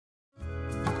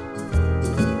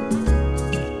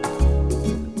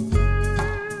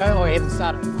we haven't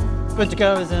started. Good to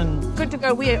go as in... Good to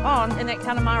go, we're on, and that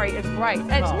calamari is great. It's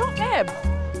not bad.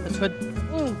 It's good.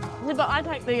 Yeah, but I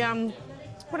take the,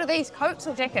 what are these, coats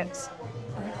or jackets?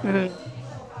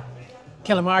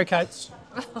 Calamari coats.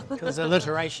 Because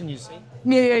alliteration, you see.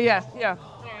 Yeah.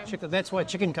 Chicken, that's why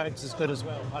chicken coats is good as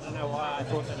well. I don't know why I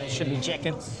thought that it should be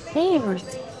jackets.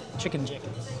 Chicken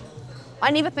jackets. I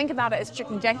never think about it as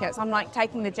chicken jackets. I'm like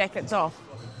taking the jackets off.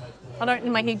 I don't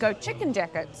in my head go chicken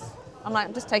jackets. I'm like,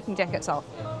 I'm just taking jackets off.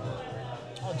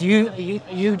 Are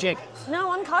you jackets?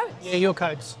 No, I'm coats. Yeah, your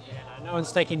coats. Yeah, no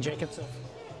one's taking jackets off.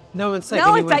 No one's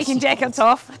taking jackets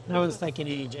off. No one's taking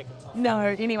any jackets off. No,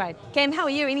 anyway. Cam, how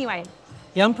are you anyway?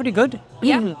 Yeah, I'm pretty good.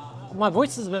 Yeah. My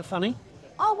voice is a bit funny.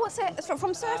 Oh, what's that? It's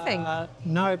from surfing?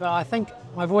 No, but I think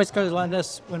my voice goes like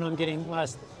this when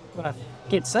I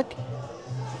get sick.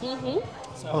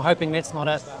 So I'm hoping that's not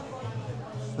it.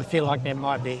 I feel like that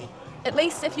might be. At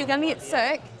least if you're going to get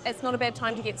sick, it's not a bad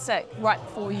time to get sick right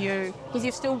before you, because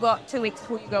you've still got 2 weeks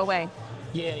before you go away.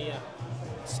 Yeah.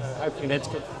 So hopefully that's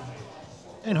good.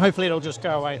 And hopefully it'll just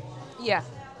go away. Yeah.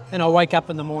 And I'll wake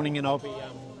up in the morning and I'll be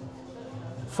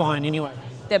fine anyway.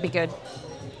 That'd be good.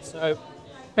 So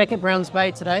back at Browns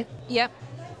Bay today. Yep.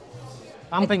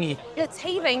 Bumping it. It's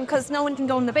heaving because no one can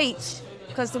go on the beach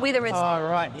because the weather is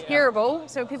yeah. terrible.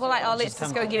 So people are like, oh, let's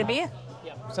just go get a beer.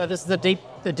 Yeah. So this is the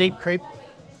deep creek.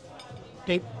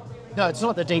 No, it's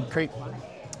not the Deep Creek one.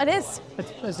 It is.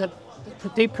 Is it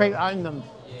Deep Creek own them?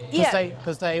 Yeah.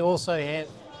 Because they also have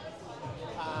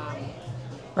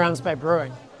Browns Bay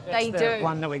Brewing. That's They the do.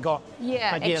 one that we got.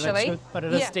 Yeah, That's actually. good. But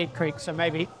it is Yeah. Deep Creek, so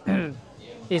maybe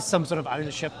there's some sort of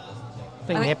ownership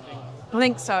thing happening. I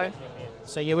think so.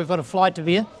 So yeah, we've got a flight to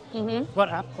beer.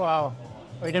 Well,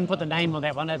 we didn't put the name on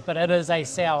that one, but it is a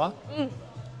sour.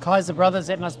 Kaiser Brothers,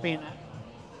 that must be an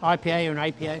IPA or an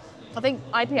APA. I think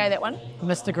IPA, that one.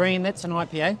 Mr. Green, that's an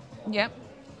IPA. Yep.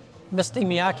 Mr.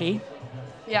 Miyake,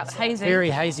 Yeah, hazy. very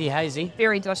hazy.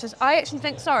 Very delicious. I actually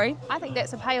think, I think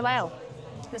that's a pale ale.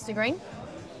 Mr. Green?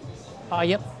 Oh,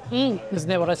 yep. Isn't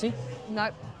that what I said? No,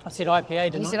 I said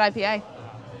IPA, didn't you I? said IPA.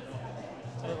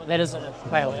 That is a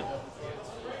pale ale.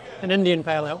 An Indian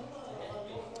pale ale.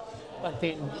 But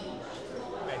then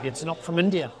maybe it's not from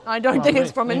India. I don't think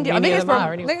it's from India. I think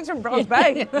it's from Browns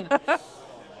Bay.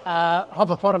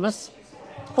 Hippopotamus.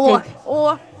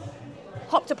 or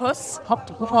Hoptopus.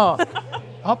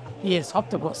 Yes,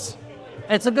 Hoptopus.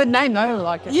 It's a good name though.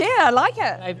 Like Yeah, I like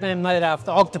it. they've been named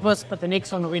after octopus, but the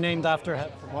next one will be named after a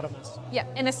hippopotamus. Yeah,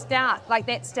 and a stout. Like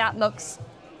that stout looks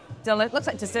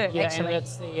like dessert, Yeah, actually. and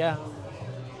it's the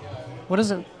what is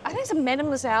it? I think it's a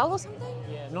Mademoiselle or something.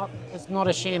 Yeah, it's not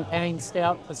a champagne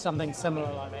stout, but something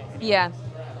similar like that. Yeah.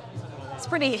 It's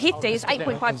pretty hefty. It's Let's give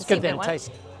 8.5% that that a one.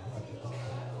 taste.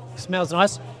 Smells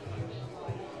nice.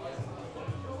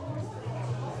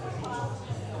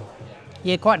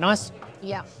 Yeah, quite nice.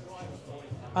 Yeah.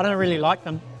 I don't really like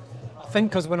them. I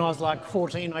think because when I was like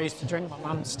 14, I used to drink my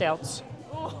mum's stouts.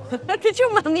 Did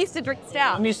your mum used to drink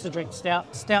stout? I used to drink stout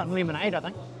and lemonade, I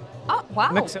think. Oh,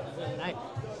 wow. Mix it with lemonade.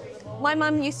 My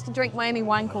mum used to drink Miami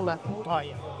wine cooler. Oh,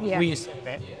 yeah. Yeah. We used to have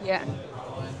that. Yeah.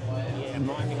 Yeah,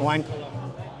 Miami wine cooler.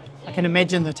 I can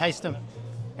imagine the taste of it,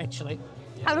 actually.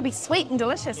 That would be sweet and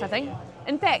delicious, I think.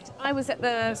 In fact, I was at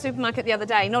the supermarket the other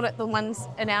day, not at the ones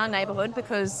in our neighbourhood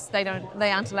because they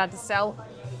aren't allowed to sell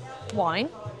wine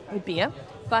or beer.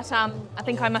 But I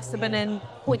think I must have been in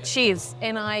Point Cheers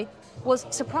and I was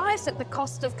surprised at the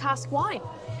cost of cask wine.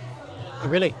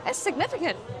 Really? It's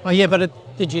significant. Oh, yeah, but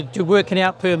did you work it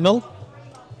out per mil?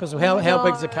 Because how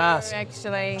big's the cask?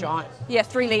 Actually. Giant. Yeah,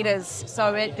 3 litres.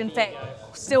 So it, in fact,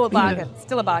 still a bargain.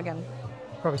 Still a bargain.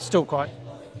 Probably still quite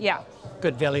Yeah.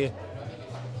 good value.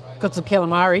 Got some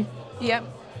calamari. Yeah.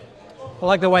 I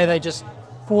like the way they just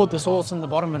poured the sauce in the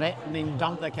bottom of that and then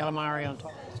dumped the calamari on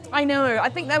top. I know. I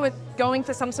think they were going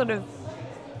for some sort of,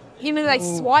 they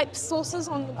swipe sauces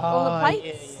on the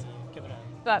plates. Yeah. Give it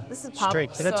But this is a pub. streak.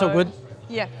 But that's so- all good.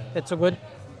 Yeah. That's all good.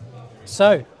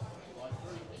 So,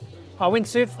 I went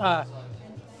surf.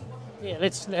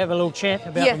 Let's have a little chat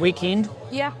about Yeah. the weekend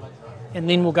Yeah. and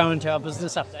then we'll go into our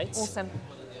business updates. Awesome.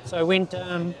 So I went,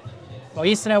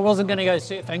 yesterday I wasn't going to go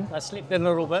surfing. I slept in a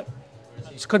little bit.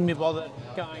 I just couldn't be bothered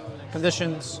going. The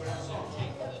conditions,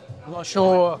 I'm not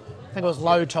sure. I think it was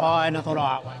low tide and I thought,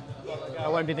 I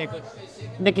won't be that good.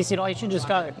 Nikki said, you should just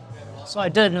go. So I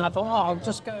did and I thought, I'll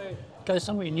just go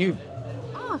somewhere new.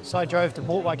 Oh. So I drove to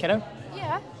Port Waikato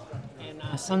Yeah.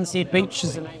 and Sunset Beach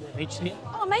is the name of the beach there.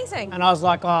 Oh, amazing. And I was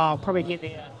like, I'll probably get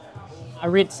there. I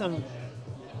read some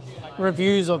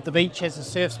reviews of the beach as a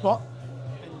surf spot.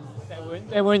 And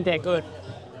they weren't that good.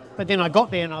 But then I got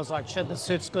there and I was like, shit, the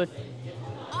surf's good.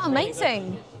 Oh,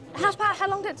 amazing. How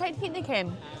long did it take to get there,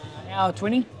 Cam? hour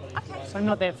 20, Okay. so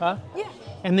not that far. Yeah.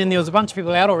 And then there was a bunch of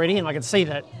people out already, and I could see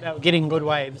that they were getting good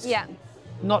waves. Yeah.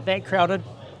 Not that crowded.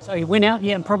 So he went out,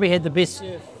 and probably had the best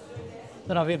surf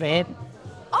that I've ever had,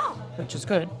 Oh, which is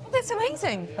good. that's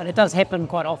amazing. But it does happen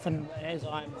quite often as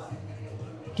I'm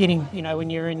getting, when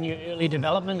you're in your early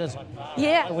development, it's like,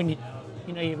 Yeah. when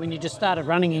when you just started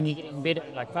running and you're getting better,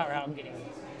 like far out, I'm getting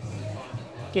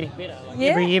better. Like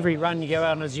Yeah. every run you go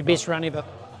out on is your best run ever.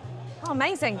 Oh,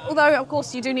 amazing. Although, of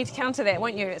course, you do need to counter that,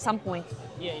 won't you, at some point?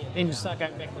 Yeah. Then you start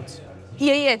going backwards.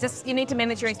 Yeah, just you need to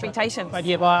manage your expectations. But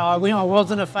yeah, I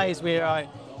was in a phase where I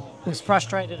was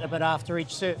frustrated a bit after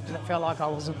each surf because it felt like I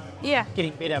wasn't Yeah,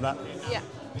 getting better. yeah.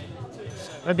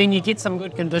 But then you get some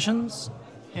good conditions,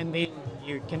 and then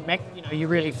you can you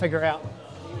really figure out,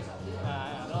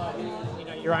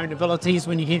 your own abilities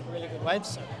when you hit really good waves.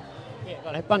 So, yeah,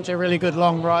 got a bunch of really good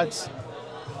long rides,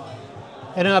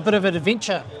 and a bit of an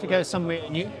adventure to go somewhere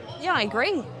new. Yeah, I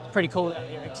agree. Pretty cool out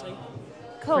here, actually.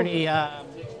 Cool.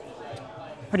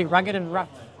 Pretty rugged and rough.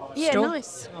 Yeah, still.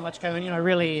 nice. Not much going.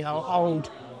 Really old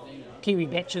Kiwi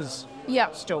batches.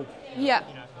 Yeah. Still. Yeah.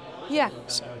 Yeah.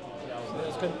 So that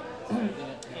was good.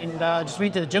 And just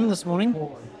went to the gym this morning.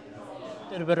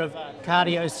 Did a bit of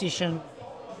cardio session.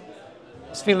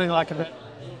 Was feeling like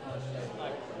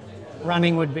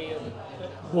running would be a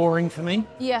bit boring for me,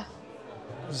 Yeah.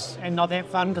 and not that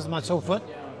fun because of my sore foot.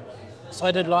 So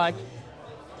I did like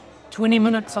 20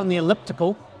 minutes on the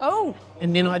elliptical, Oh,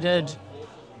 and then I did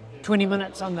 20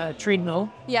 minutes on the treadmill,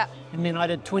 yeah. and then I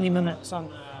did 20 minutes on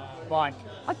the bike.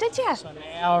 Oh, did you? So an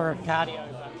hour of cardio.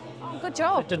 But Oh, good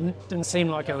job. it didn't seem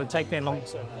like it would take that long,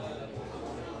 so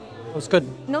it was good.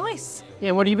 Nice.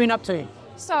 Yeah, what have you been up to?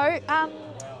 So,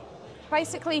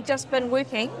 basically just been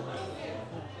working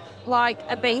like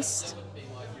a beast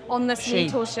on this Machine.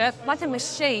 mentorship, like a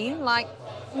machine, like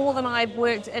more than I've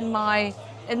worked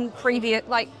in previous,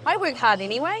 like I work hard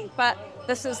anyway, but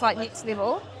this is like next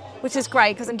level, which is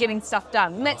great because I'm getting stuff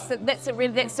done. And that's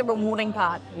the rewarding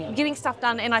part. I'm getting stuff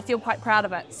done and I feel quite proud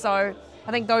of it. So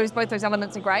I think both those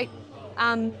elements are great.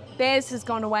 Baz has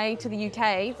gone away to the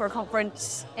UK for a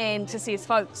conference and to see his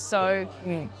folks. So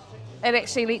it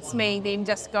actually lets me then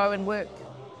just go and work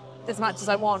as much as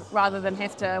I want rather than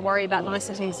have to worry about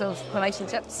niceties of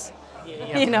relationships.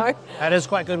 Yeah. You know? It is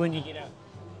quite good when you get a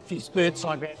few spurts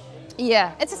like that.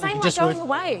 Yeah. It's the same like just going work.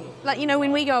 away. Like,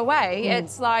 when we go away,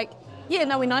 it's like,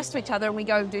 we're nice to each other and we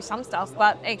go do some stuff,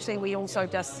 but actually we also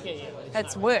just,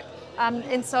 it's work.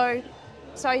 And so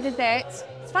I did that.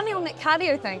 It's funny on that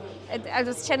cardio thing. I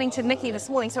was chatting to Nikki this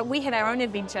morning, so we had our own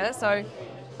adventure. So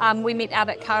we met out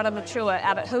at Karamatua,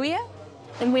 out at Huia,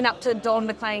 and went up to Don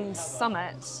McLean's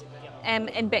summit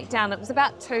and back down. It was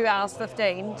about 2 hours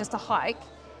 15, just a hike,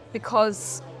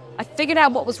 because I figured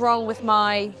out what was wrong with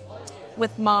my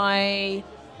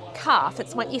calf.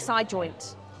 It's my SI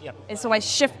joint. Yep. And so it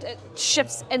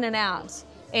shifts in and out.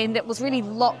 And it was really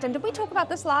locked. And did we talk about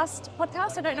this last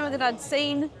podcast? I don't know that I'd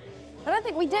seen. I don't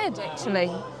think we did, actually.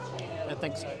 I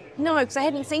think so. No, because I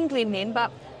hadn't seen Glenn then.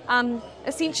 But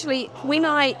essentially, when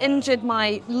I injured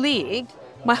my leg,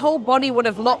 my whole body would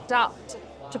have locked up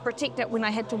to protect it when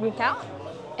I had to walk out.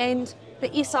 And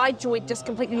the SI joint just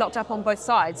completely locked up on both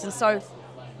sides. And so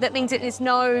that means that there's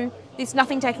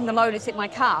nothing taking the load except my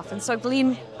calf. And so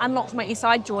Glenn unlocked my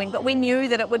SI joint, but we knew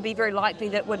that it would be very likely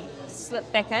that it would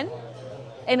slip back in.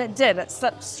 And it did. It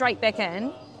slipped straight back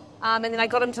in. And then I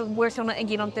got him to work on it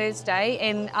again on Thursday,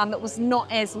 and it was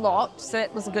not as locked, so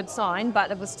that was a good sign,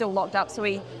 but it was still locked up, so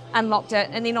we unlocked it.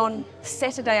 And then on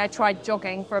Saturday, I tried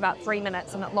jogging for about 3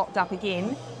 minutes, and it locked up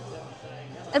again.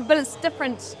 But it's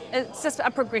different. It's just a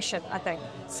progression, I think.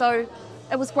 So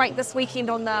it was great this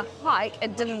weekend on the hike.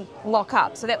 It didn't lock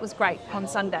up, so that was great on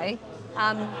Sunday.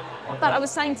 But I was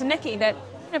saying to Nikki that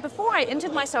before I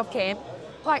injured myself, Cam,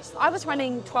 like I was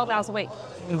running 12 hours a week.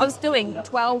 I was doing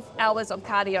 12 hours of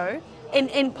cardio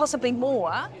and possibly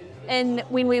more. And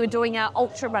when we were doing our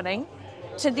ultra running,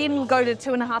 to then go to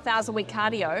 2.5 hours a week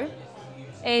cardio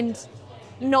and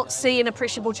not see an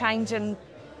appreciable change in,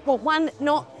 well, one,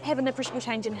 not have an appreciable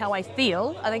change in how I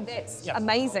feel. I think that's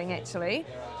amazing, actually,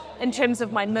 in terms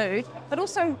of my mood. But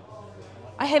also,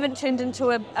 I haven't turned into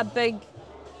a big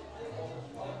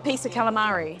piece of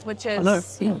calamari, which is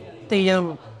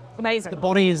amazing. The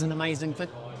body is an amazing thing.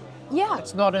 Yeah.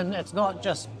 It's not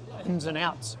just ins and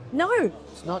outs. No.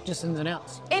 It's not just ins and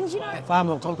outs. And Far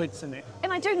more complex than that.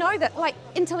 and I do know that, like,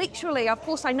 intellectually, of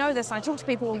course I know this, and I talk to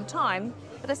people all the time,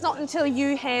 but it's not until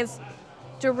you have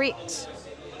direct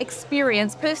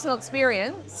experience, personal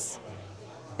experience,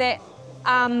 that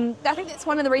I think that's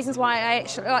one of the reasons why I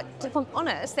actually, like, if I'm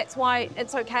honest, that's why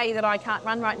it's okay that I can't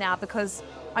run right now, because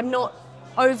I'm not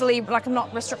overly, like, I'm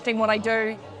not restricting what I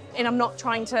do and I'm not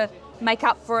trying to make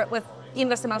up for it with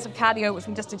endless amounts of cardio, which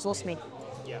will just exhaust me.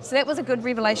 So that was a good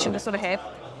revelation to sort of have.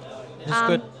 It's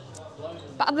good.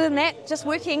 But other than that, just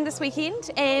working this weekend,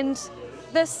 and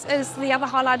this is the other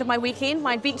highlight of my weekend,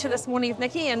 my adventure this morning with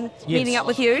Nikki and meeting up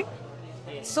with you.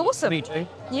 It's awesome. Me too.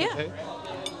 Yeah. Me too.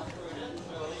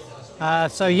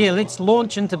 So let's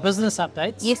launch into business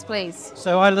updates. Yes, please.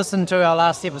 So I listened to our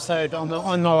last episode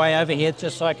on my way over here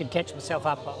just so I could catch myself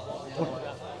up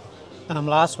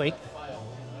last week.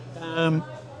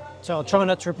 So I'll try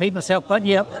not to repeat myself, but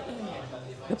yeah,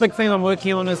 the big thing I'm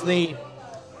working on is the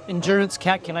endurance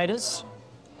calculators.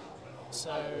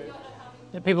 So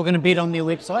that people are going to bid on their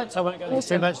website, so I won't go into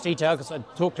too much detail because I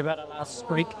talked about it last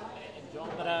week.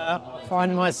 But I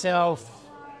find myself,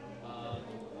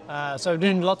 so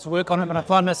doing lots of work on it, but I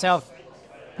find myself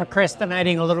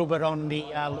procrastinating a little bit on the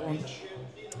launch.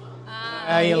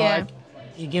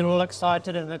 You get all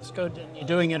excited and it's good and you're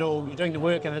doing it all, you're doing the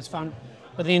work and it's fun.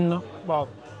 But then,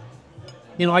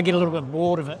 I get a little bit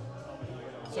bored of it.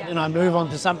 So then I move on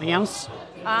to something else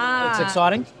that's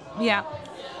exciting. Yeah.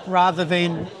 Rather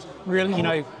than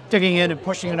really, digging in and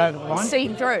pushing it over the line.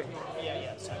 Seeing through.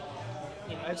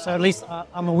 So at least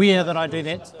I'm aware that I do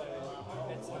that. So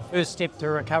that's the first step to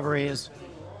recovery is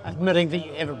admitting that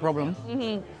you have a problem.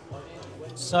 Mm-hmm.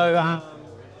 So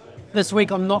this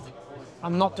week I'm not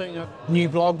doing a new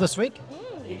blog this week.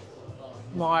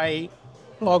 My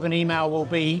blog and email will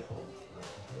be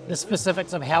the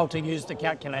specifics of how to use the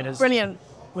calculators. Brilliant.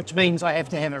 Which means I have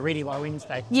to have it ready by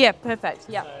Wednesday. Yeah, perfect.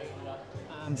 Yeah.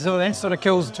 So that sort of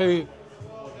kills two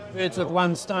birds with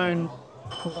one stone.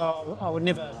 Well, I would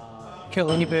never kill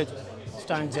any birds with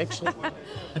stones, actually.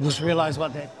 I just realised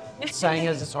what that saying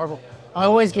is. It's horrible. I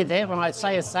always get that when I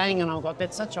say a saying and I've got,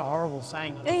 that's such a horrible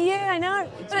saying. Yeah, I know.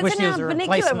 But it's in our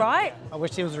vernacular, right? I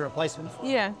wish there was a replacement.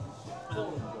 Yeah.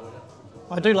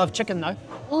 I do love chicken, though.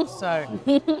 So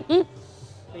there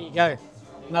you go.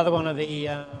 Another one of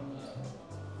the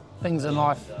things in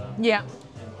life. Yeah.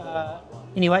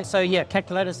 Anyway, so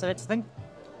calculators, so that's the thing.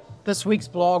 This week's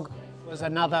blog was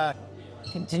another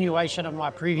continuation of my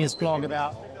previous blog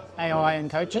about AI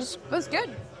and coaches. That's good.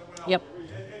 Yep.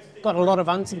 Got a lot of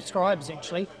unsubscribes,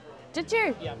 actually. Did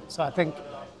you? Yeah. So I think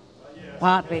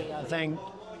partly,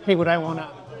 people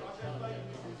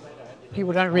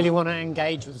don't really want to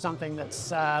engage with something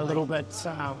that's a little bit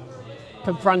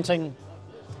confronting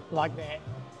like that.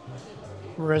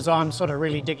 Whereas I'm sort of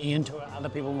really digging into it. Other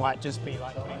people might just be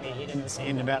like putting their head in the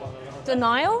sand about it.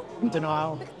 Denial?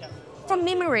 Denial. From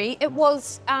memory, it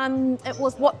was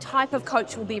what type of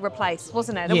coach will be replaced,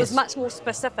 wasn't it? It was much more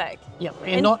specific. Yep.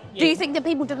 And do you think that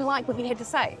people didn't like what you had to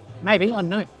say? Maybe, I don't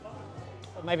know.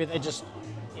 Or maybe they just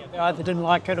they either didn't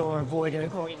like it or avoid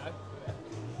it, or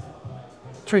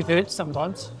truth hurts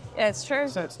sometimes. Yeah, it's true.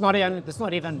 So it's not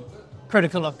even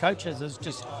critical of coaches. It's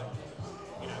just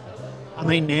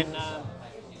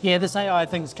this AI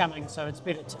thing's coming, so it's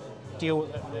better to deal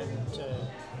with it than to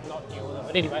not deal with it.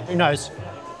 But anyway, who knows?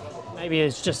 Maybe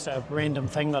it's just a random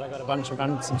thing that I got a bunch of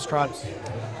unsubscribes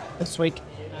this week.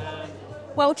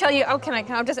 Well, I'll tell you, I'll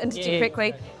just interject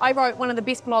quickly. I wrote one of the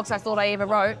best blogs I thought I ever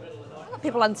wrote. I got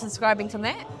people unsubscribing from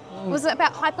that. Was it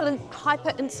about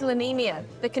hyperinsulinemia,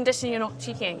 the condition you're not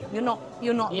checking? You're not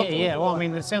looking. Yeah. Well,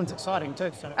 it sounds exciting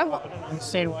too, so I don't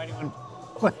understand why anyone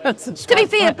would unsubscribe. To be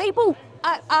fair, people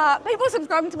are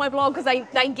subscribing to my blog because they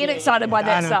get excited by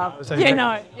that stuff. You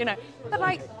know. But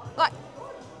like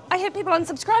I had people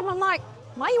unsubscribe and I'm like,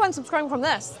 why are you unsubscribing from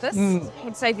this? This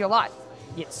would save your life.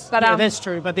 Yes, but that's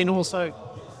true. But then also,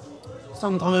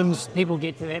 sometimes people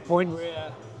get to that point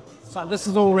where it's like, this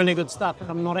is all really good stuff, but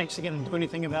I'm not actually going to do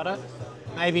anything about it.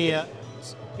 Maybe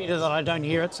it's better that I don't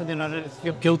hear it, so then I don't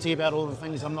feel guilty about all the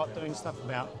things I'm not doing stuff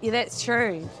about. Yeah, that's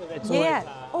true. So that's always,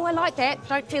 always, I like that.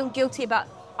 Don't feel guilty about.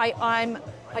 I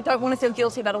don't want to feel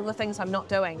guilty about all the things I'm not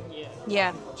doing.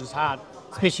 Yeah. Which is hard,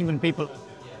 especially when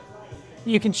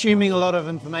you're consuming a lot of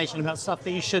information about stuff that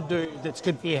you should do that's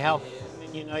good for your health,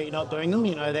 and you're not doing them.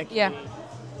 That can be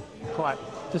quite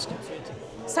disconcerting.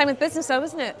 Same with business, though,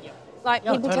 isn't it? Yeah. Like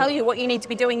people tell you what you need to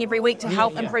be doing every week to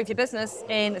help improve your business,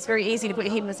 and it's very easy to put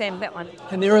your head in the sand with that one.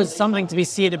 And there is something to be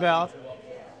said about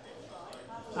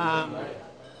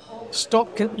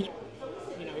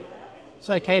it's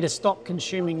okay to stop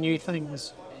consuming new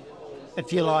things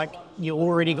if you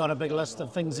already got a big list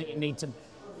of things that you need to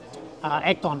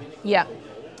act on. Yeah.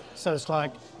 So it's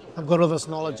like, I've got all this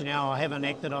knowledge now, I haven't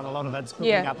acted on a lot of it, it's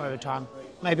building up over time.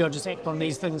 Maybe I'll just act on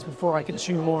these things before I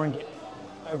consume more and get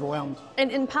overwhelmed.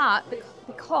 And in part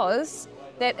because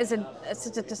that is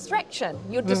it's a distraction.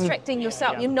 You're distracting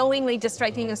yourself. You're knowingly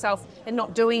distracting yourself and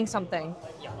not doing something.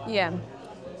 Yeah.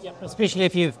 Especially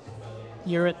if you've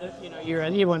you're at the,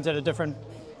 everyone's at a different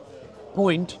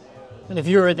point, and if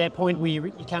you're at that point where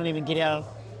you can't even get out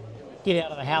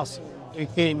of the house and do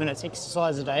 30 minutes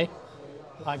exercise a day,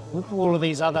 like all of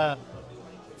these other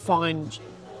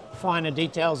finer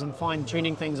details and fine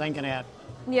tuning things ain't gonna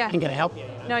help you.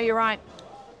 No, you're right.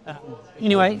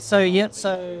 Anyway,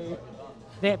 so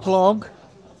that blog,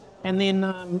 and then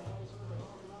I've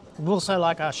also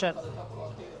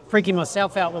freaking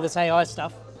myself out with this AI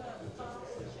stuff.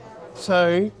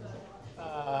 So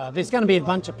there's going to be a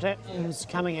bunch of platforms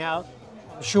coming out,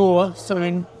 I'm sure,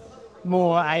 soon,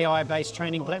 more AI-based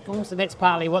training platforms, and that's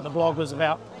partly what the blog was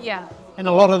about. Yeah. And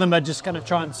a lot of them are just going to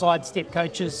try and sidestep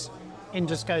coaches and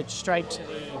just go straight to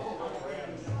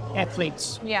the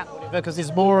athletes. Yeah. Because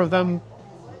there's more of them.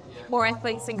 More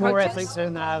athletes than coaches? More athletes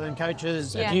than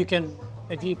coaches. Yeah.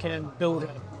 If you can build a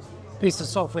piece of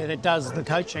software that does the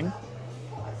coaching,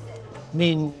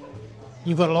 then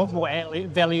you've got a lot more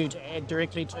value to add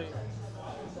directly to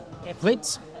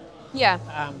athletes. Yeah.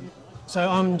 So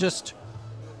I'm just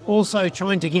also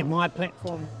trying to get my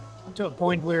platform to a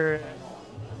point where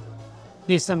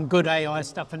there's some good AI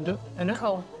stuff in it.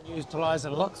 Cool. Utilise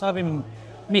it a lot. So I've been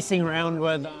messing around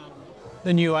with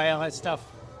the new AI stuff,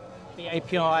 the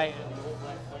API,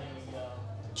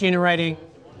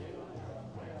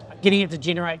 getting it to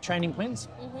generate training plans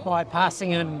by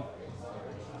passing in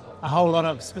a whole lot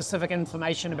of specific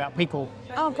information about people.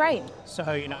 Oh, great. So,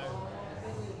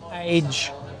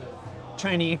 age,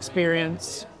 training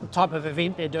experience, the type of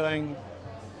event they're doing,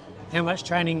 how much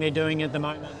training they're doing at the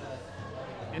moment,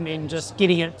 and then just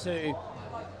getting it to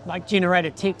generate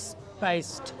a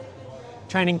text-based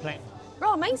training plan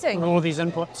Oh, amazing. with all of these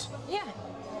inputs. Yeah.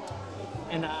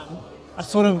 And I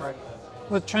sort of,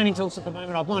 with training tools at the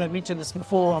moment, I might have mentioned this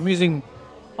before, I'm using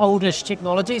oldish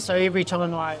technology, so every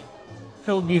time I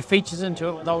build new features into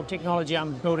it with old technology,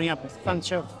 I'm building up a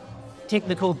bunch of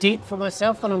technical debt for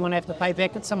myself that I'm going to have to pay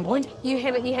back at some point. You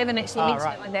haven't actually mentioned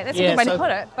right. it like that. That's a good way to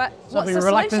put it, but So I've what's been the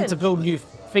reluctant solution? to build new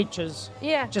features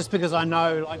Yeah. just because I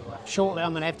know shortly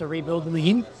I'm going to have to rebuild them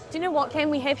again. Do you know what, Cam?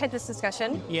 We have had this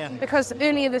discussion. Yeah. Because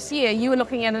earlier this year, you were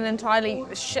looking at an entirely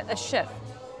a shift.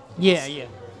 Yeah.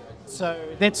 So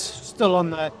that's still on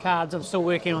the cards. I'm still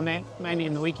working on that, mainly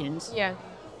in the weekends. Yeah.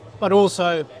 But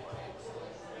also,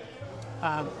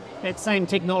 that same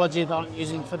technology that I'm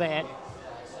using for that,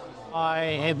 I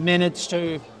have managed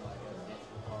to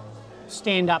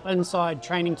stand up inside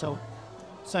Training Tool.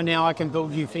 So now I can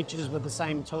build new features with the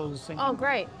same tools and Oh,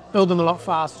 great. build them a lot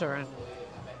faster and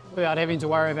without having to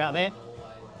worry about that.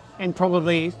 And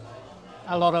probably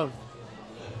a lot of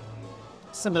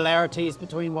similarities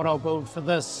between what I'll build for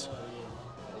this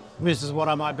versus what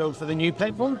I might build for the new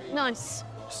platform. Nice.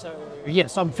 So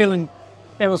yes, I'm feeling,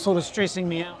 that was sort of stressing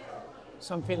me out.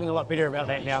 So I'm feeling a lot better about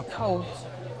that now. Cool.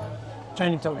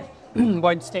 Training Tool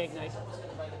won't stagnate.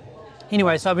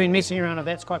 Anyway, so I've been messing around with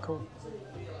that. It's quite cool.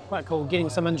 Quite cool, getting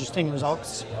some interesting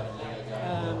results.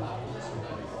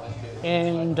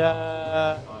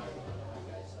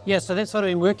 So that's what I've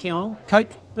been working on,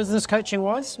 business coaching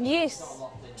wise. Yes.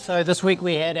 So this week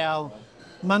we had our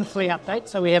monthly update.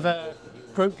 So we have a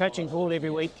group coaching call every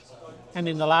week, and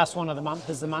then the last one of the month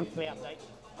is the monthly update.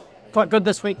 Quite good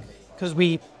this week because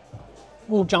we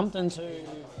all jumped into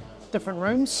different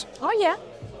rooms. Oh, yeah.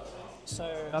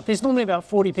 So there's normally about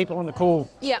 40 people on the call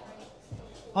Yeah.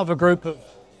 of a group of,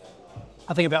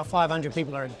 I think about 500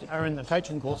 people are in the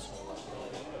coaching course.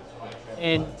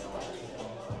 And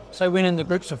so we went in the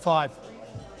groups of 5,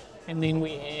 and then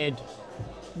we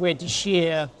had to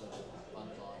share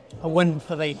a win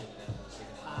for the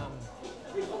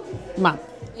month.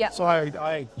 Yeah. So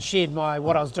I shared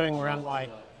what I was doing around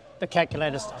the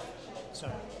calculator stuff. So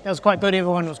that was quite good.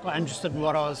 Everyone was quite interested in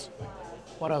what I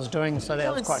was doing, so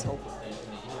that was quite cool.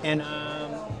 And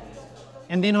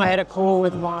then I had a call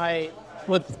with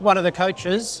one of the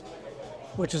coaches,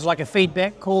 which was like a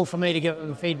feedback call for me to give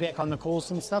him feedback on the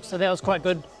course and stuff. So that was quite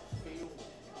good.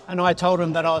 And I told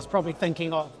him that I was probably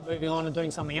thinking of moving on and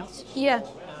doing something else. Yeah.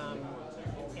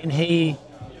 And he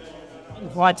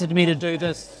invited me to do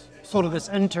this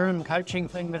interim coaching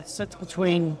thing that sits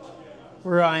between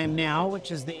where I am now,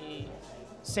 which is the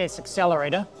SaaS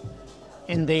Accelerator,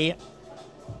 and the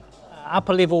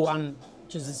upper level one,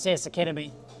 which is the SaaS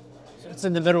Academy. So it's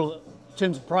in the middle in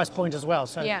terms of price point as well.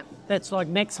 So Yeah. that's like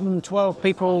maximum 12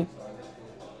 people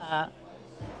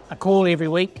a call every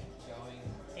week.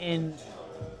 And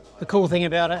the cool thing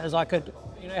about it is I could,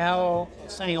 how I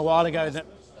was saying a while ago that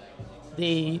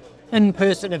the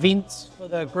in-person events for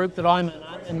the group that I'm in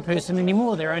aren't in person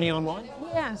anymore, they're only online.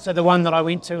 Yeah. So the one that I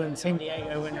went to in San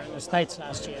Diego when we were in the States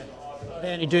last year,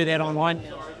 they only do that online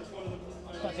now.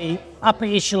 But the upper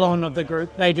echelon of the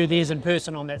group, they do theirs in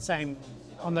person on those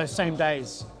same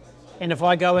days. And if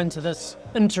I go into this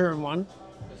interim one,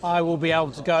 I will be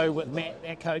able to go with Matt,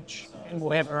 their coach, and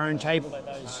we'll have our own table at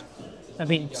those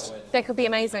events. That could be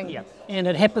amazing. Yeah. And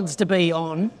it happens to be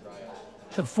on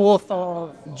the 4th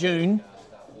of June,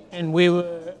 and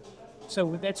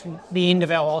so that's the end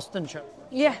of our Austin trip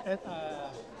Yeah.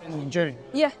 in June.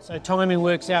 Yeah. So timing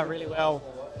works out really well.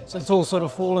 So it's all sort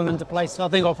of fallen into place. So I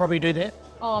think I'll probably do that.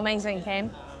 Oh, amazing,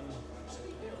 Cam.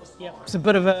 Yeah. It's a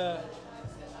bit of a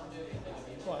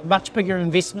much bigger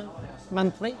investment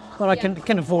monthly, but I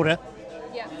can afford it.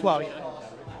 Yeah. Well,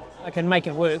 I can make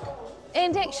it work.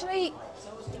 And actually,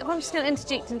 I'm just going to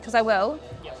interject because I will.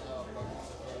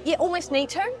 You almost need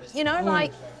to,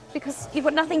 like, because you've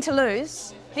got nothing to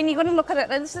lose. Then you've got to look at it.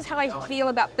 And this is how I feel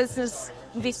about business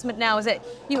investment now, is that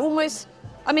you almost,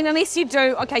 unless you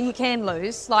do, okay, you can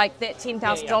lose, like that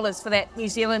 $10,000 for that New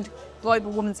Zealand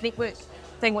Global Women's Network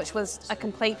thing, which was a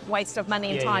complete waste of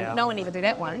money and time. No one ever do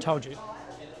that one. I told you.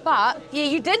 But, yeah,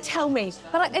 you did tell me.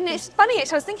 And it's funny,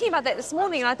 actually, I was thinking about that this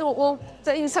morning, and I thought, well,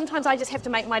 sometimes I just have to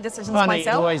make my decisions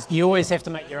myself. You always have to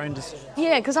make your own decisions.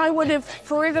 Yeah, because I would have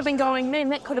forever been going, man,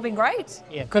 that could have been great.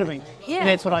 Yeah, could have been. Yeah. And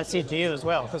that's what I said to you as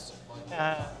well, because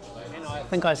I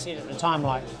think I said at the time,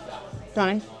 like,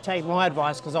 don't take my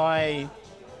advice, because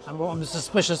I'm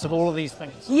suspicious of all of these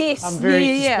things. Yes. I'm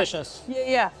very suspicious.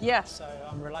 Yeah. So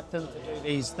I'm reluctant to do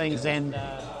these things, and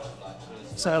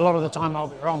so a lot of the time I'll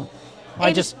be wrong.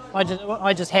 I just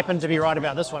happen to be right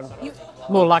about this one.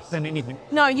 More luck than anything.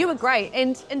 No, you were great.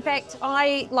 And in fact,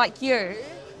 like you,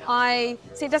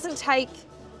 it doesn't take,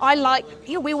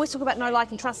 we always talk about know,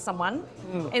 like and trust someone.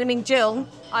 And Jill,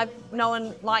 I've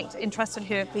known, liked and trusted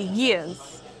her for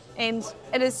years. And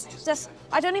it is just,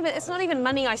 it's not even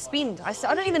money I spend. I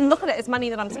don't even look at it as money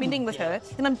that I'm spending with her.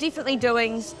 And I'm definitely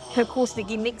doing her course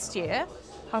again next year.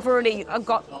 I've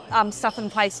got stuff in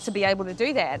place to be able to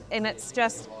do that. And it's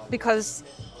just because,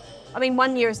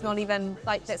 1 year is not even,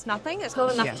 that's nothing. It's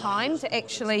not enough time to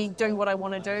actually do what I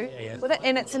want to do with it.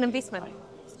 And it's an investment.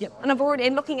 Yep. And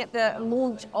and looking at the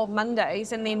launch of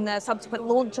Mondays and then the subsequent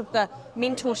launch of the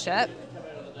mentorship,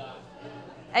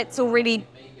 it's already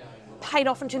paid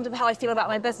off in terms of how I feel about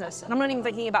my business. And I'm not even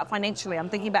thinking about financially. I'm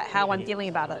thinking about how I'm feeling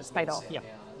about it. It's paid off. Yeah.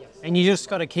 And you just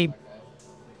got to keep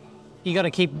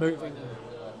moving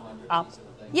up.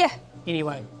 Yeah.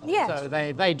 Anyway. Yeah. So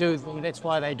they do. That's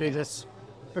why they do this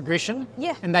progression.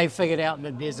 Yeah. And they figured out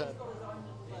that there's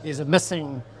a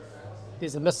missing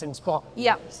spot.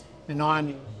 Yeah. And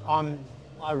I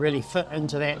really fit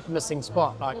into that missing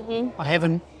spot. Like I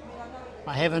haven't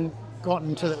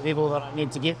gotten to the level that I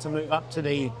need to get to move up to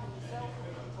the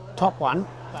top one,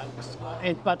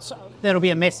 but that'll be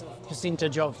a massive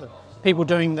percentage of the people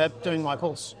doing my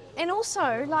course. And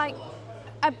also,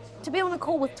 to be on a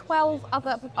call with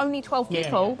only 12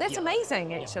 people, that's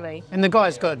amazing, actually. And the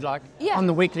guy's good. On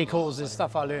the weekly calls, there's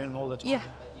stuff I learn all the time. Yeah.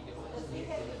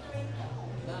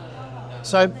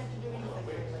 So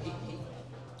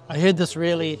I heard this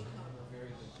I'm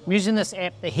using this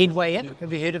app, the Headway app.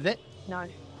 Have you heard of that? No.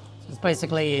 It's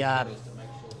basically a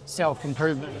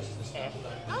self-improvement app.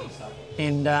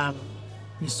 And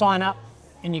you sign up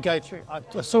and you go through. I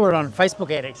saw it on a Facebook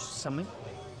ad or something.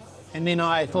 And then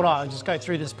I thought, I'll just go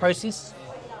through this process.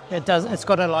 It's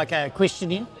got a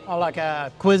questionnaire, or like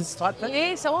a quiz type thing.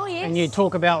 Yes, yes. And you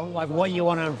talk about what you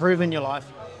want to improve in your life.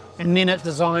 And then it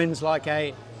designs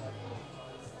a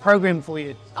program for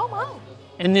you. Oh, wow.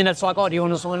 And then it's do you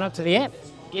want to sign up to the app?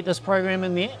 Get this program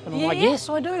in the app? And I'm like, yes,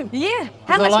 I do. Yeah.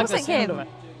 How much was it, Cam?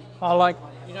 I like,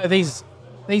 these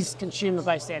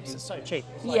consumer-based apps are so cheap.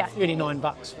 It's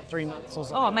 $39 for 3 months or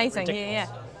something. Oh, amazing. Ridiculous.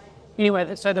 Yeah.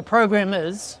 Anyway, so the program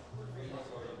is,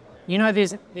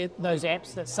 there's those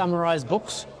apps that summarise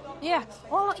books. Yeah.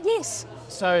 Oh, yes.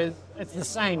 So it's the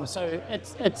same. So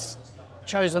it's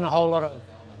chosen a whole lot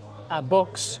of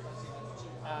books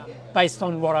based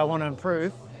on what I want to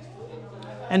improve.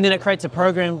 And then it creates a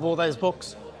program of all those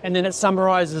books. And then it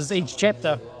summarises each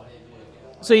chapter.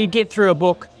 So you get through a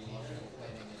book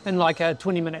in a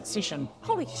 20-minute session.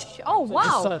 Holy oh,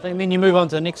 wow. And then you move on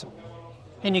to the next one.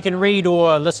 And you can read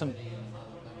or listen.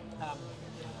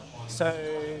 So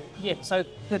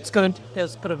that's good.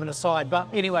 There's a bit of an aside. But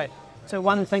anyway, so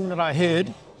one thing that I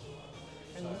heard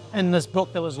in this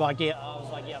book that was that's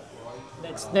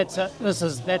it.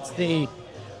 That's the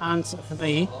answer for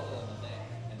me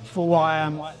for why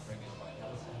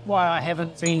I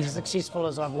haven't been as successful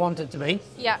as I've wanted to be.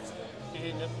 Yeah.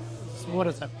 And what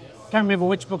is it? Can't remember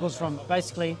which book it was from. But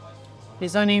basically,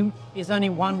 there's only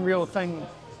one real thing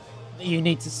that you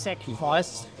need to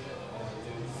sacrifice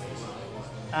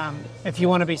if you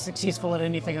want to be successful at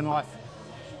anything in life,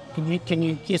 Can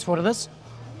you guess what it is?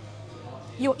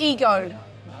 Your ego.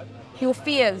 Your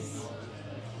fears.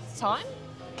 Time?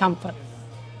 Comfort.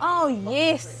 Oh,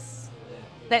 yes.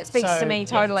 That speaks to me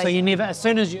totally. So you never, as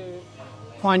soon as you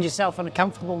find yourself in a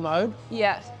comfortable mode,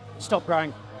 Yeah. stop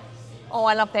growing. Oh,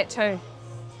 I love that too.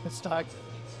 It's like,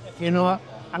 if you're not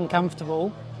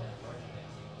uncomfortable,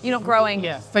 You're not growing.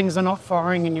 yeah, things are not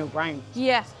firing in your brain.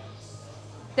 Yeah.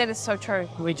 That is so true.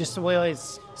 We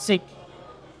always seek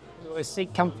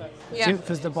comfort. Yeah.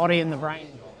 Because the body and the brain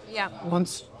Yeah.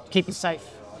 wants to keep you safe,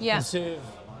 Yeah. conserve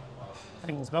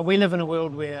things. But we live in a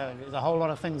world where there's a whole lot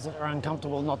of things that are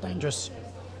uncomfortable, not dangerous.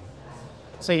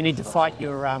 So you need to fight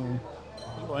your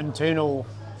internal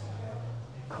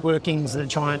workings that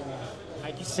try and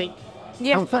make you seek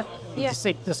Yeah. comfort. Yeah. You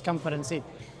seek discomfort instead.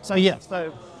 So yeah,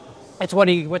 so that's what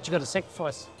you got to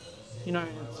sacrifice. You know,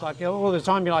 it's like all the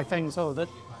time you like things. I don't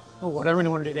really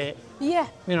want to do that. Yeah.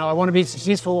 You know, I want to be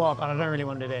successful, but I don't really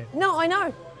want to do that. No, I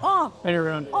know. Oh,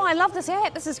 Everyone, I love this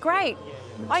app. This is great.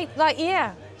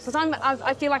 Because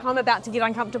I feel like I'm about to get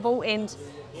uncomfortable and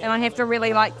I have to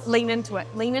really like lean into it.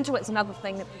 Lean into it's another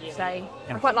thing that people say.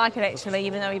 Yeah. I quite like it actually,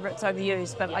 even though it's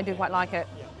overused, but I do quite like it.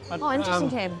 But, Oh, interesting,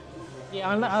 Cam.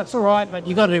 yeah, it's all right, but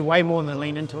you got to do way more than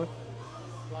lean into it.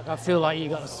 Like I feel like you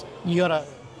got to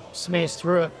smash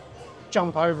through it,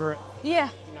 jump over it. Yeah.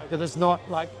 You know, because it's not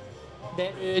like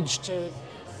that urge to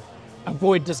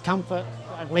avoid discomfort.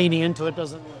 Like leaning into it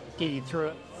doesn't get you through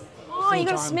it. Oh, you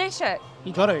got to time. smash it.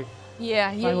 You got to. Yeah. Yeah.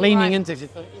 Like you're leaning right.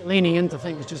 into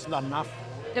things is just not enough.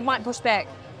 It might push back.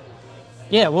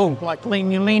 Yeah, well, like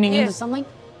leaning Yeah. into something.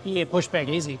 Yeah, push back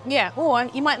easy. Yeah. Or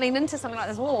you might lean into something like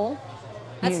this wall.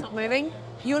 That's Yeah. not moving.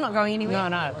 You're not going anywhere.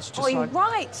 No, it's just Oh, you're like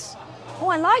right. Oh,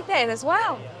 I like that as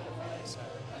well.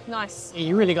 Nice. yeah,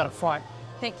 you really got to fight.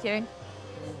 Thank you.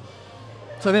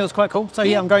 So that was quite cool. So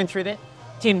yeah, I'm going through that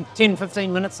 10,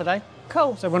 15 minutes a day.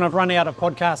 Cool. So when I've run out of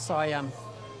podcasts, I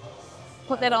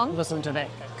Put that on. listen to that.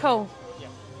 Cool.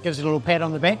 Gives you a little pat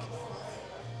on the back.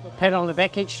 Pat on the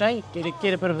back each day. Get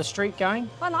a bit of a streak going.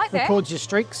 I like that. Records your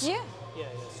streaks. Yeah.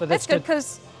 So That's good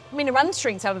because, a run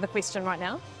streak's out of the question right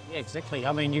now. Yeah, exactly.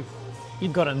 I mean,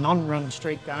 you've got a non-run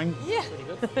streak going. Yeah.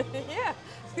 Pretty good. Yeah.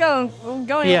 It's going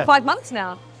Yeah. on 5 months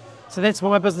now. So that's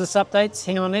my business updates.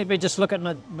 Hang on, let me just look at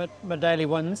my daily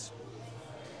wins.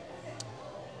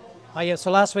 Oh yeah,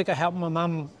 so last week I helped my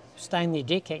mum stain their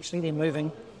deck. Actually, they're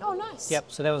moving. Oh, nice. Yep,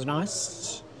 so that was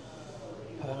nice.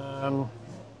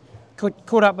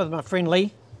 Caught up with my friend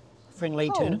Lee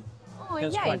Cool. Turner. Oh, That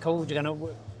was yay. quite cool. We're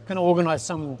going to organise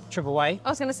some trip away. I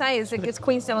was going to say, is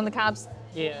Queen still on the carbs?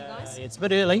 Yeah, Nice. it's a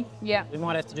bit early. Yeah. We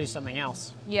might have to do something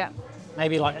else. Yeah.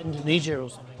 Maybe like Indonesia or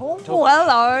something. Oh, Talk-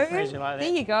 hello. Crazy like that.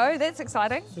 There you go. That's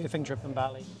exciting. Surfing trip in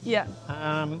Bali. Yeah.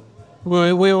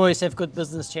 We always have good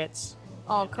business chats.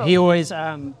 Oh, cool. He always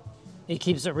he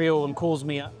keeps it real and calls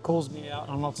me out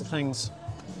on lots of things,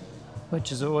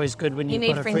 which is always good when You you've need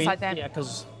got a friends friend. like that. Yeah,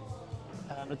 because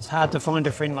it's hard to find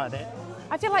a friend like that.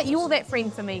 I feel like you're that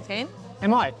friend for me, Ken.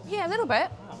 Am I? Yeah, a little bit.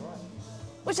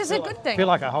 Which is a good thing. I feel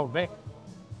like I hold back.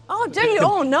 Oh, do you?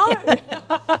 Oh, no.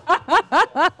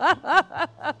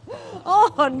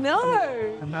 Oh,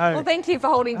 no. No. Well, thank you for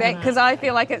holding back because I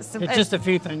feel like it's Just a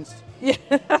few things. yeah.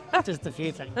 Just a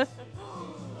few things.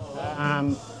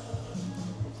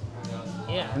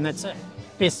 Yeah, and that's it.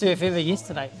 Best surf ever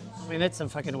yesterday. I mean, that's a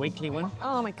fucking weekly win.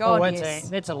 Oh, my God, yes.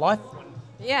 That's a life one.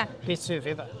 Yeah, Best surf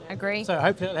ever. agree. So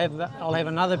hopefully I'll have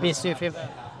another best surf ever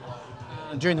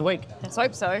during the week. Let's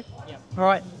hope so. All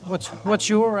right. What's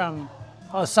your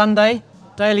Sunday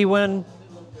daily win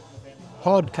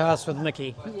podcast with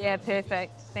Nikki? Yeah,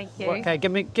 perfect. Thank you. Okay,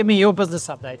 give me your business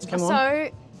updates. Come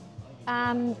on.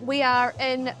 So, we are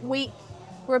in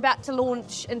we're about to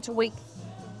launch into oh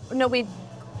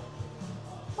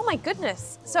my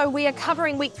goodness. So we are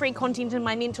covering week 3 content in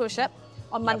my mentorship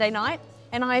on Monday night.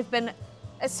 And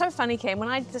it's so funny, Cam, when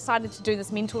I decided to do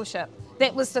this mentorship,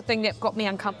 that was the thing that got me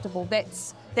uncomfortable. That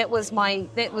was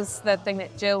the thing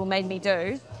that Jill made me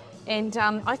do. And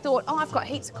I thought, I've got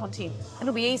heaps of content.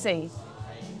 It'll be easy.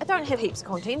 I don't have heaps of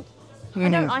content.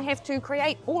 I have to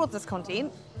create all of this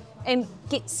content and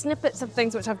get snippets of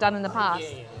things which I've done in the past.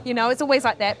 You know, it's always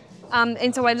like that.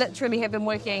 And so I literally have been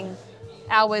working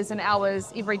hours and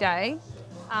hours every day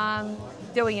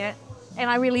doing it. And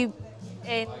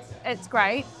it's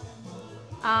great.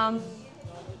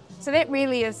 So that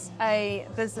really is a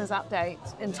business update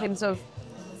in terms of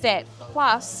that.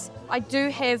 Plus, I do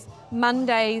have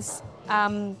Mondays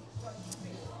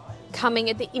coming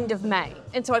at the end of May.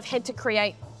 And so I've had to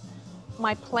create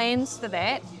my plans for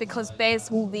that because Baz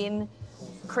will then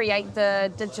create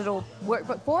the digital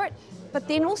workbook for it. But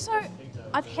then also,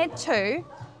 I've had to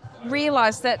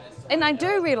realised that, and I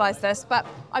do realise this, but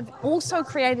I've also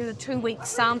created a 2-week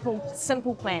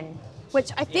simple plan,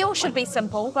 which I feel should be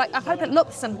simple. Like, I hope it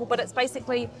looks simple, but it's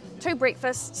basically 2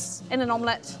 breakfasts and an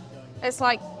omelette. It's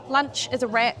like lunch is a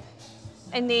wrap,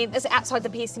 and then it's outside the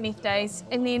PSMF days,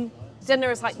 and then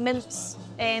dinner is like mince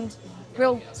and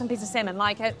some piece of salmon.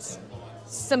 Like, it's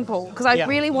simple, because I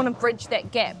really want to bridge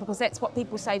that gap, because that's what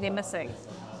people say they're missing.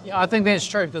 Yeah, I think that's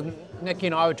true, because Nikki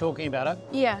and I were talking about it.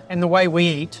 Yeah. And the way we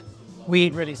eat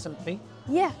really simply.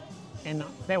 Yeah. And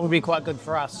that would be quite good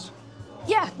for us.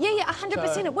 Yeah,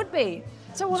 100% it would be.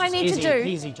 So what I need easy, to do,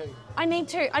 easy too. I need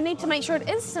to make sure it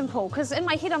is simple, because in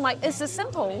my head I'm like, is this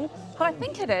simple? But I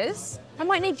think it is. I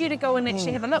might need you to go and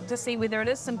actually have a look to see whether it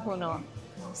is simple or not.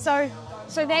 So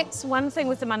that's one thing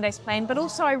with the Mondays plan, but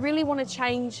also I really want to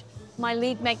change my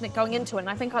lead magnet going into it, and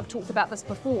I think I've talked about this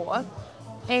before,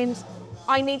 and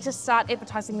I need to start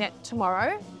advertising that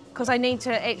tomorrow, because I need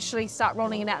to actually start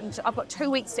rolling it out. And I've got 2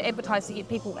 weeks to advertise to get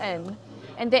people in,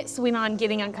 and that's when I'm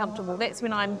getting uncomfortable. That's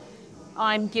when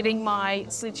I'm getting my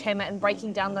sledgehammer and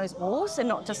breaking down those walls and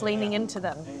not just leaning into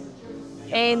them.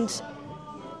 And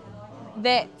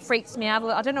that freaks me out a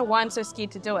little. I don't know why I'm so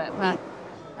scared to do it, but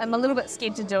I'm a little bit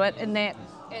scared to do it. And that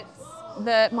it's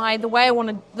the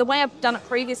way I've done it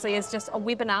previously is just a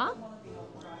webinar,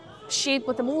 shared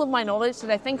with them all of my knowledge, so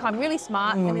they think I'm really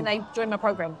smart, and then they join my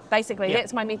program. Basically,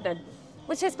 that's my method,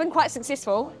 which has been quite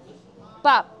successful.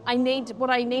 But what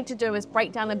I need to do is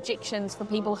break down objections for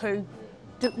people who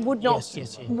would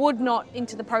not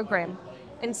enter the program.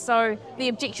 And so the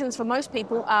objections for most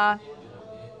people are,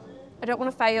 I don't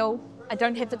want to fail, I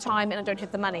don't have the time, and I don't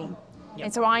have the money.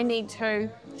 And so I need to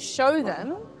show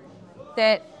them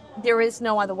that there is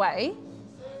no other way,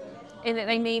 and that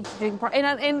they need to do,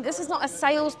 and this is not a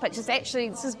sales pitch,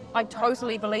 I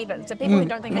totally believe it. So people who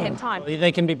don't think they have time.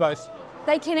 They can be both.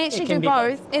 They can actually do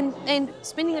both, and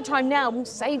spending the time now will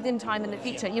save them time in the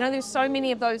future. You know, there's so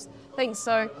many of those things.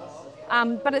 So,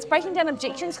 but it's breaking down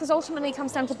objections, because ultimately it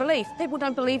comes down to belief. People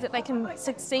don't believe that they can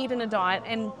succeed in a diet,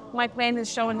 and my plan is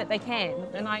showing that they can.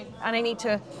 And I need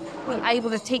to be able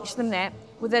to teach them that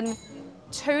within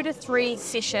 2 to 3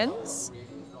 sessions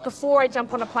before I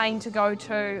jump on a plane to go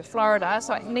to Florida.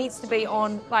 So it needs to be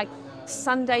on like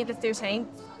Sunday the 13th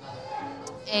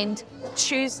and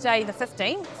Tuesday the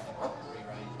 15th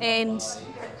and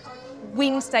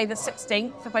Wednesday the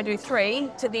 16th, if I do 3,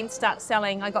 to then start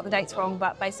selling. I got the dates wrong,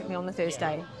 but basically on the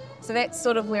Thursday. So that's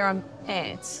sort of where I'm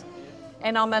at.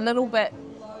 And I'm a little bit,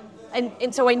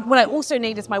 and so what I also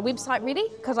need is my website ready,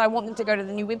 because I want them to go to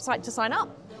the new website to sign up.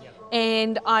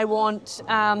 And I want,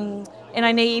 and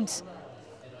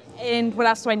what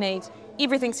else do I need?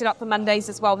 Everything set up for Mondays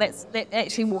as well. That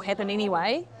actually will happen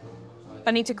anyway.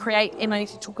 I need to create, and I need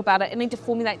to talk about it, and I need to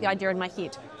formulate the idea in my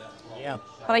head. Yeah.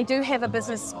 But I do have a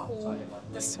business call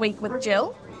this week with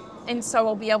Jill, and so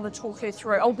I'll be able to talk her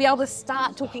through. I'll be able to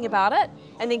start talking about it,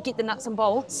 and then get the nuts and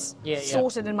bolts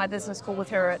sorted in my business call with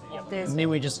her at Thursday. And then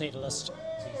we just need a list.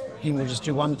 And we'll just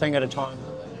do one thing at a time,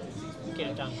 get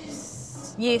it done.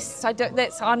 Yes, I do.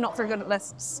 I'm not very good at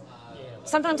lists. Yeah.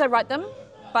 Sometimes I write them,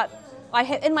 but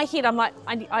in my head I'm like,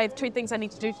 I have 2 things I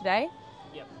need to do today,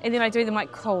 and then I do them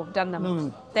like, cool, done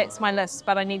them. That's my list,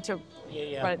 but I need to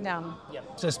write it down.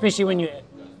 So especially when you're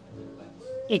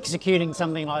executing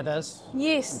something like this,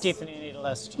 yes, you definitely need a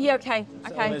list. Yeah, okay,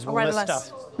 So I'll write a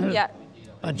list. Yeah.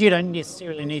 But you don't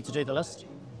necessarily need to do the list,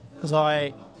 because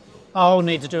I'll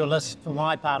need to do a list for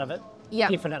my part of it. Yeah.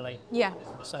 Definitely. Yeah.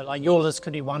 So like your list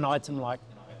could be one item, like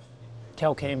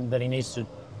tell Cam that he needs to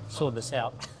sort this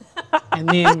out. And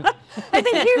then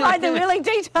you write the really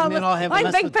detailed, and then I'll have a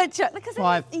list big with picture. Because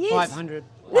 500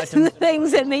 the items.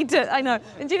 things that need to, I know.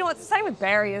 And do you know what's the same with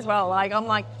Barry as well? Like, I'm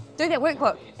like, do that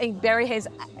workbook. And Barry has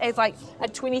like a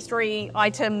 23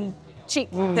 item check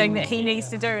thing that he needs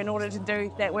to do in order to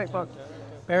do that workbook.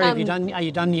 Barry, are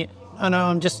you done yet? Oh no,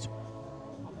 I'm just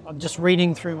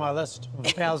reading through my list of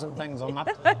 1,000 things on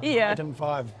item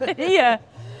 5. Yeah.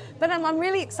 But I'm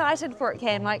really excited for it,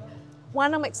 Cam. Like,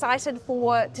 one, I'm excited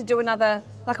to do another,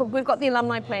 like we've got the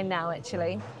alumni plan now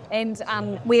actually, and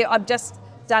I've just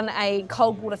done a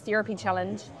cold water therapy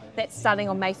challenge that's starting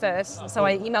on May 1st, so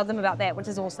I emailed them about that, which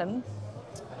is awesome.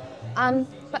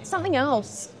 But something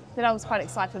else that I was quite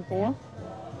excited for,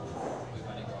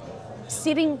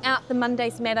 setting out the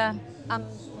Mondays Matter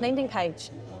landing page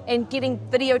and getting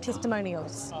video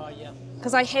testimonials. Oh yeah.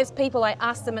 Because I have people, I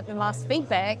asked them at the last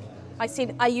feedback, I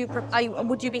said,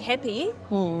 would you be happy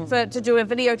to do a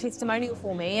video testimonial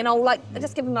for me? And I'll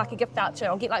just give them like a gift voucher.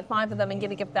 I'll get like 5 of them and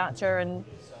get a gift voucher, and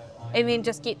then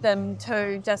just get them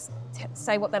to just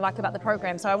say what they like about the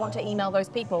program. So I want to email those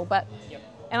people,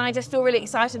 and I just feel really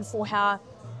excited for how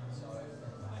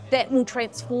that will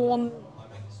transform.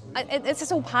 It's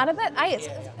just all part of it.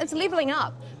 It's leveling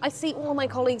up. I see all my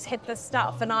colleagues have this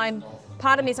stuff, and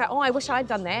part of me is like, oh, I wish I'd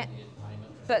done that,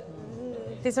 but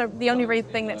the only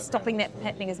thing that's stopping that from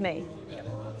happening is me.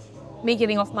 Me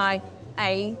getting off my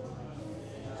A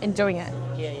and doing it.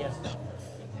 Yeah.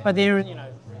 But there,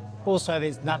 also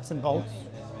there's nuts and bolts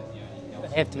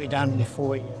that have to be done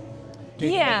before you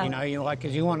do that.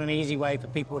 Because you want an easy way for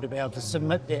people to be able to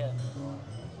submit their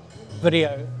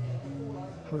video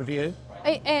review.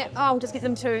 I'll just get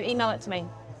them to email it to me.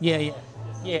 Yeah.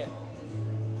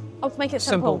 I'll make it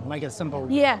simple. Make it simple.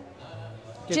 Yeah.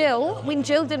 When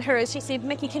Jill did hers, she said,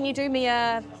 Mickey, can you do me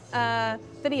a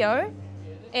video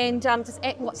and just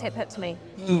WhatsApp it to me?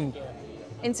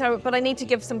 And so, but I need to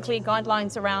give some clear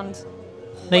guidelines around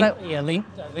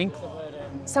link.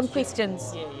 Some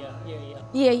questions.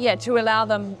 Yeah. To allow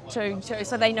them to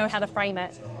so they know how to frame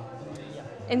it.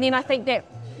 And then I think that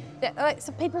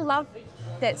so people love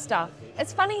that stuff.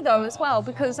 It's funny though as well,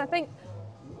 because I think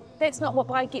that's not what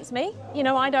gets me.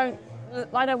 I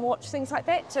don't watch things like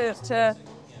that to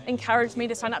encourage me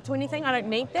to sign up to anything. I don't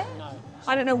need that. No.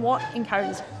 I don't know what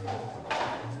encourages.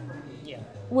 Yeah.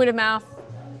 Word of mouth.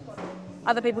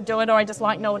 Other people do it, or I just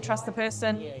know and trust the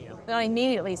person. Then I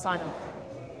immediately sign up.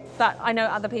 But I know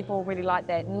other people really like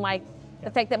that, and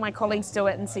the fact that my colleagues do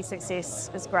it and see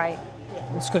success is great.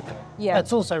 Yeah, it's good. Yeah.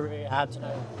 It's also really hard to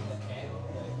know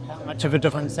how much of a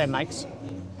difference that makes.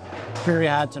 Very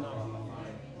hard to know.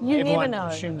 Everyone never know.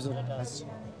 Assumes that it does,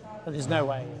 but there's no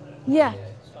way. Yeah.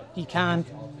 You can't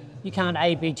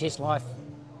A/B test life.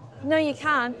 No, you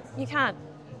can't.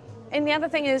 And the other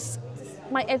thing is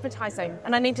my advertising,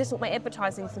 and I need to sort my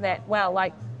advertising for that well.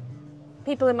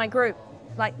 People in my group,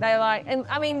 and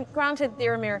I mean, granted,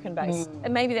 they're American based,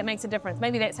 and maybe that makes a difference.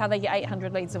 Maybe that's how they get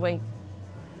 800 leads a week.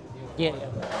 Yeah.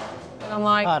 And I'm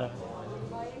like, harder.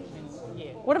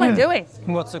 What am I doing?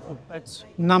 It's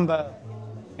number,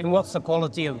 and what's the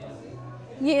quality of?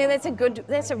 Yeah, that's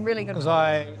a really good.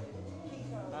 Because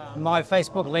my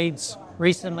Facebook leads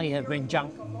recently have been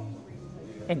junk,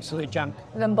 absolute junk.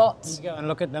 Them bots. You go and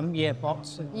look at them,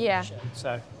 bots. And Yeah. shit.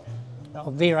 So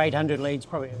their 800 leads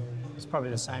it's probably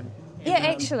the same. Yeah,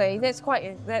 actually, that's quite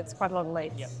a lot of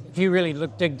leads. Yeah. If you really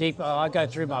dig deeper, I go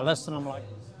through my list and I'm like,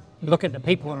 look at the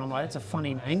people and I'm like, that's a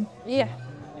funny name. Yeah.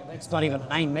 That's not even a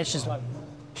name. That's just like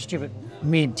stupid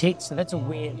med text. So that's a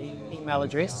weird email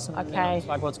address. And Okay. it's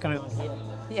like, what's going on here?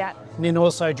 Yeah. And then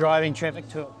also driving traffic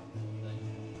to it.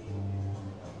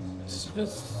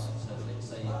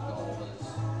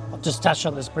 I'll just touch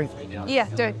on this briefly. Yeah,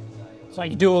 do. So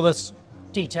you do all this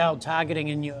detailed targeting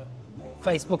in your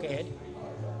Facebook ad,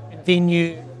 and then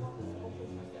you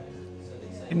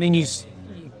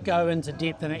go into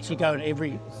depth and actually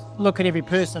look at every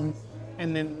person,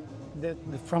 and then they're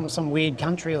from some weird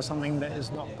country or something that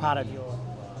is not part of your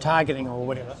targeting or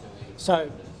whatever. So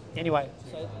anyway,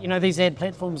 these ad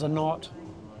platforms are not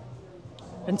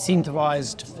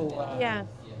incentivized for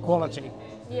quality.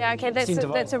 Yeah, okay,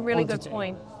 that's a really good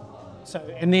point. So,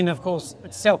 and then of course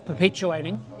it's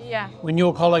self-perpetuating. Yeah. When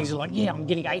your colleagues are like, I'm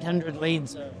getting 800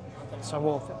 leads so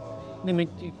often.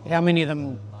 How many of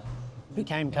them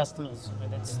became customers?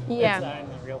 That's the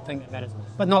only real thing that matters.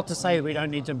 But not to say that we don't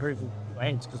need to improve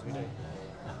ads, because we do.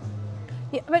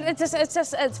 Yeah, but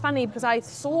it's funny because I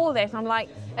saw that and I'm like,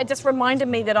 it just reminded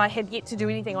me that I had yet to do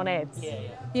anything on ads.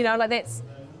 Yeah. That's.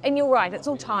 And you're right, it's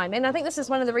all time. And I think this is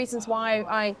one of the reasons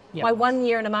why my 1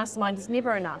 year in a mastermind is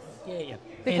never enough. Yeah.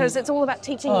 Because it's all about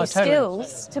teaching you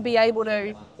skills to be able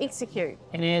to execute.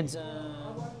 And ads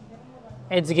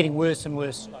are getting worse and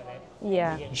worse like that.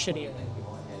 Yeah. They're getting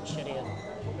shittier.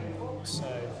 So,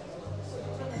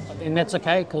 and that's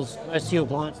okay, because most of your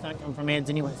clients don't come from ads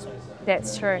anyway, so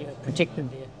that's true. you're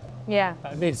protected there. Yeah.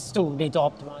 But they still need to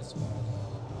optimise.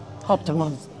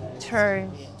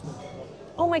 True.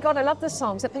 Oh my God, I love this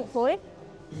song. Is it Pink Floyd?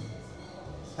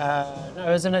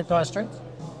 No, isn't it Dire Straits?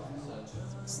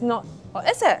 It's not. Oh,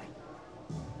 is it?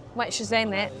 Wait,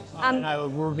 Shazam that. No,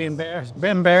 we'll be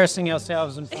embarrassing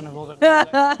ourselves in front of all the.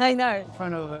 I know. In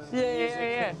front of the.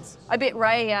 Yeah. I bet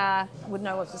Ray would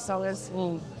know what the song is.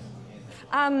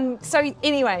 So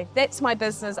anyway, that's my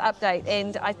business update,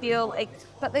 and I feel.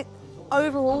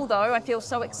 Overall, though, I feel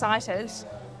so excited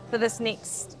for this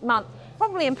next month.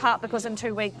 Probably in part because in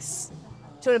 2 weeks,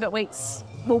 2 and a bit weeks,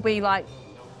 we'll be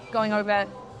going over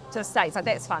to the States.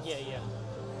 That's fun. Yeah.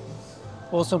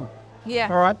 Awesome. Yeah.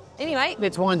 All right. Anyway,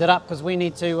 let's wind it up because we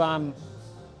need to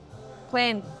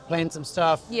plan some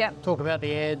stuff. Yeah. Talk about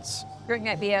the ads. Drink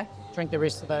that beer. Drink the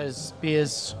rest of those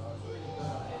beers,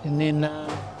 and then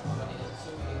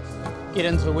get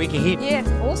into the week ahead. Yeah.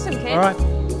 Awesome, Ken. All right.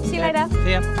 See you later.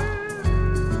 Yeah.